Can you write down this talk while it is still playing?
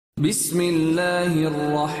بسم الله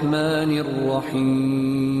الرحمن الرحيم.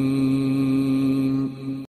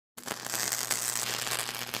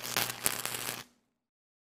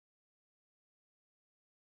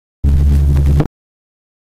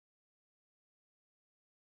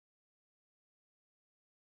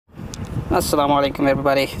 Assalamu alaikum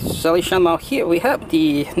everybody, so AliShanMao here. We have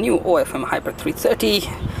the new OFM Hyper 330.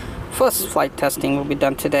 First flight testing will be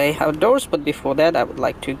done today outdoors, but before that I would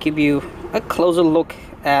like to give you a closer look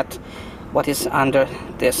at what is under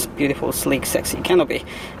this beautiful, sleek, sexy canopy,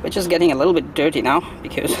 which is getting a little bit dirty now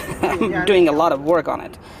because I'm doing a lot of work on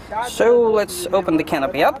it. So let's open the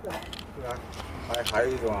canopy up.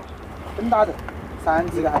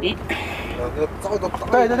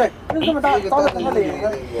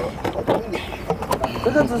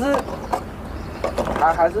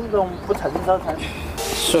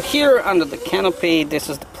 So here under the canopy, this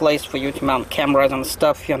is the place for you to mount cameras and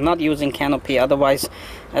stuff. You're not using canopy, otherwise,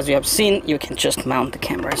 as you have seen, you can just mount the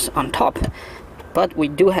cameras on top. But we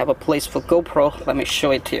do have a place for GoPro. Let me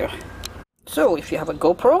show it to you. So if you have a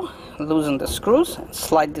GoPro, loosen the screws and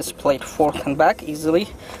slide this plate forth and back easily.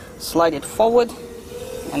 Slide it forward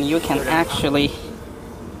and you can actually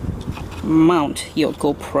mount your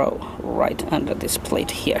GoPro right under this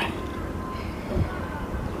plate here.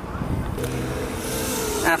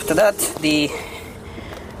 After that, the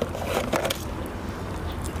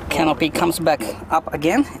canopy comes back up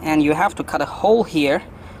again, and you have to cut a hole here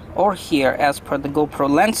or here as per the GoPro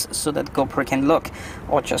lens so that GoPro can look,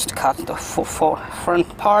 or just cut the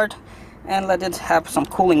front part and let it have some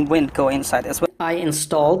cooling wind go inside as well. I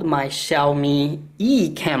installed my Xiaomi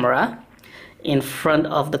E camera in front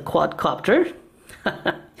of the quadcopter.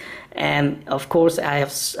 And of course I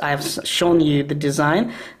have shown you the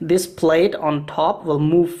design. This plate on top will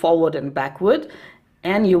move forward and backward,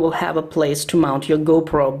 and you will have a place to mount your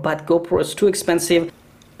GoPro, but GoPro is too expensive.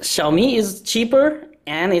 Xiaomi is cheaper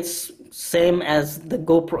and it's same as the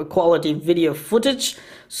GoPro quality video footage.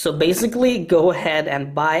 So basically go ahead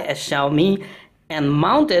and buy a Xiaomi and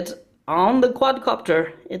mount it on the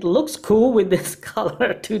quadcopter. It looks cool with this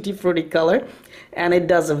color, tutti frutti color, and it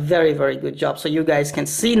does a very, very good job. So you guys can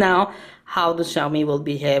see now how the Xiaomi will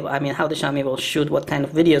behave. I mean, how the Xiaomi will shoot, what kind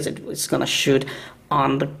of videos it's gonna shoot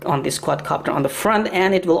on this quadcopter on the front,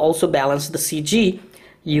 and it will also balance the CG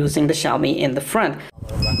using the Xiaomi in the front.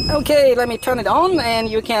 Okay, let me turn it on and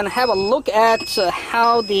you can have a look at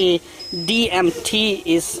how the DMT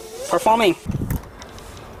is performing.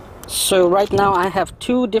 So right now I have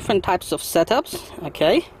two different types of setups.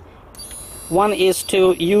 Okay, one is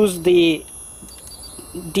to use the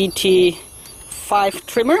DT5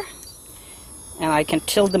 trimmer, and I can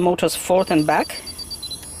tilt the motors forth and back,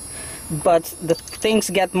 but the things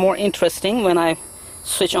get more interesting when I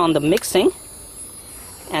switch on the mixing,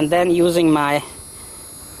 and then using my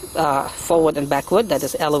forward and backward, that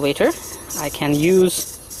is elevator, I can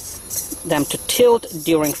use them to tilt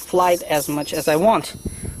during flight as much as I want.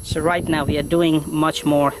 So right now we are doing much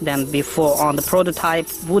more than before on the prototype,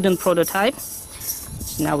 wooden prototype.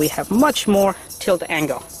 Now we have much more tilt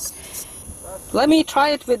angle. Let me try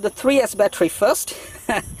it with the 3S battery first.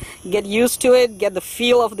 Get used to it, get the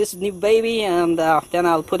feel of this new baby, and then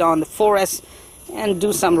I'll put on the 4S and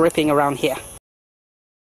do some ripping around here.